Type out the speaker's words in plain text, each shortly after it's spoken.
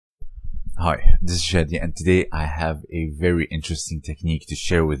Hi, this is Shadi, and today I have a very interesting technique to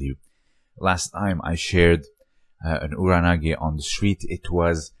share with you. Last time I shared an uranage on the street. It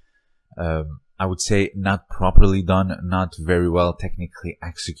was, I would say, not properly done, not very well technically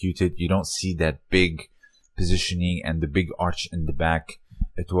executed. You don't see that big positioning and the big arch in the back.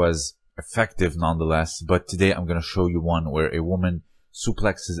 It was effective nonetheless, but today I'm going to show you one where a woman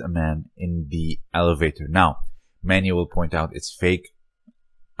suplexes a man in the elevator. Now, many will point out it's fake.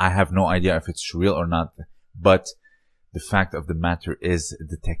 I have no idea if it's real or not, but the fact of the matter is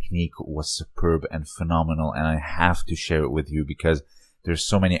the technique was superb and phenomenal, and I have to share it with you because there's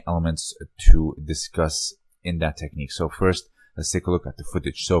so many elements to discuss in that technique. So first, let's take a look at the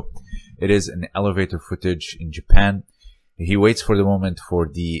footage. So it is an elevator footage in Japan. He waits for the moment for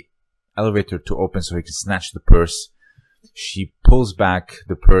the elevator to open so he can snatch the purse. She pulls back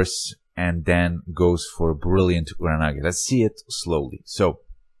the purse and then goes for a brilliant uranage. Let's see it slowly. So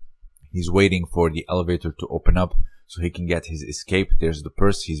he's waiting for the elevator to open up so he can get his escape. There's the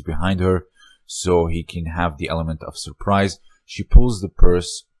purse. He's behind her so he can have the element of surprise. She pulls the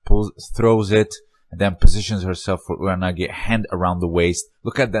purse, throws it, and then positions herself for uranage, hand around the waist.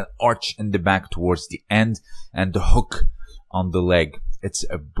 Look at that arch in the back towards the end and the hook on the leg. It's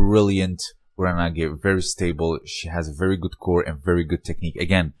a brilliant uranage, very stable. She has a very good core and very good technique.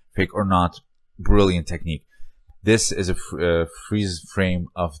 Again, fake or not, brilliant technique. This is a freeze frame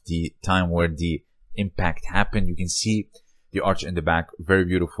of the time where the impact happened. You can see the arch in the back, very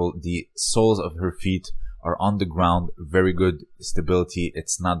beautiful. The soles of her feet are on the ground, very good stability.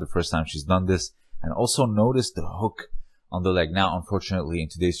 It's not the first time she's done this. And also notice the hook on the leg. Now, unfortunately, in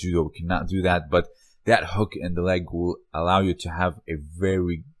today's judo, we cannot do that, but that hook in the leg will allow you to have a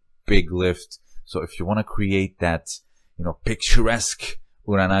very big lift. So if you want to create that, picturesque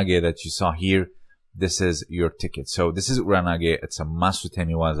uranage that you saw here, this is your ticket. So this is uranage. It's a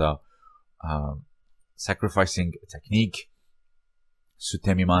masutemi waza, sacrificing technique.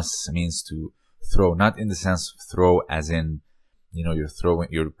 Sutemimas means to throw, not in the sense of throw as in,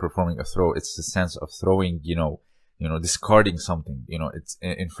 you're performing a throw. It's the sense of throwing, discarding something. It's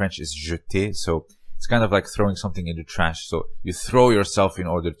in French is jeter. So it's kind of like throwing something in the trash. So you throw yourself in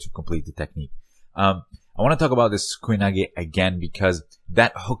order to complete the technique. I want to talk about this koinage again because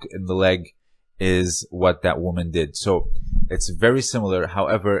that hook in the leg is what that woman did. So it's very similar.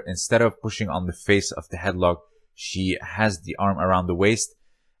 However, instead of pushing on the face of the headlock, she has the arm around the waist.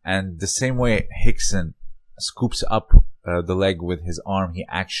 And the same way Rickson scoops up the leg with his arm, she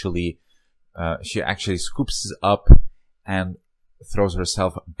actually scoops up and throws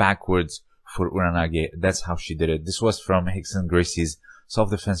herself backwards for uranage. That's how she did it. This was from Rickson Gracie's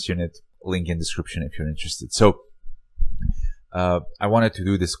self-defense unit. Link in description if you're interested. So I wanted to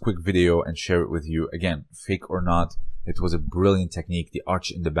do this quick video and share it with you. Again, fake or not, it was a brilliant technique. The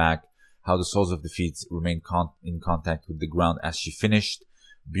arch in the back, how the soles of the feet remain in contact with the ground as she finished.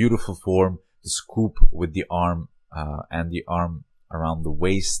 Beautiful form, the scoop with the arm and the arm around the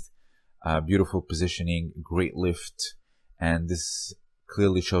waist. Beautiful positioning, great lift. And this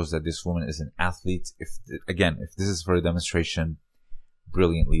clearly shows that this woman is an athlete. If this is for a demonstration,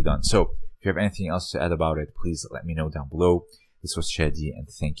 brilliantly done. So if you have anything else to add about it, please let me know down below. This was Shadi, and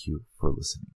thank you for listening.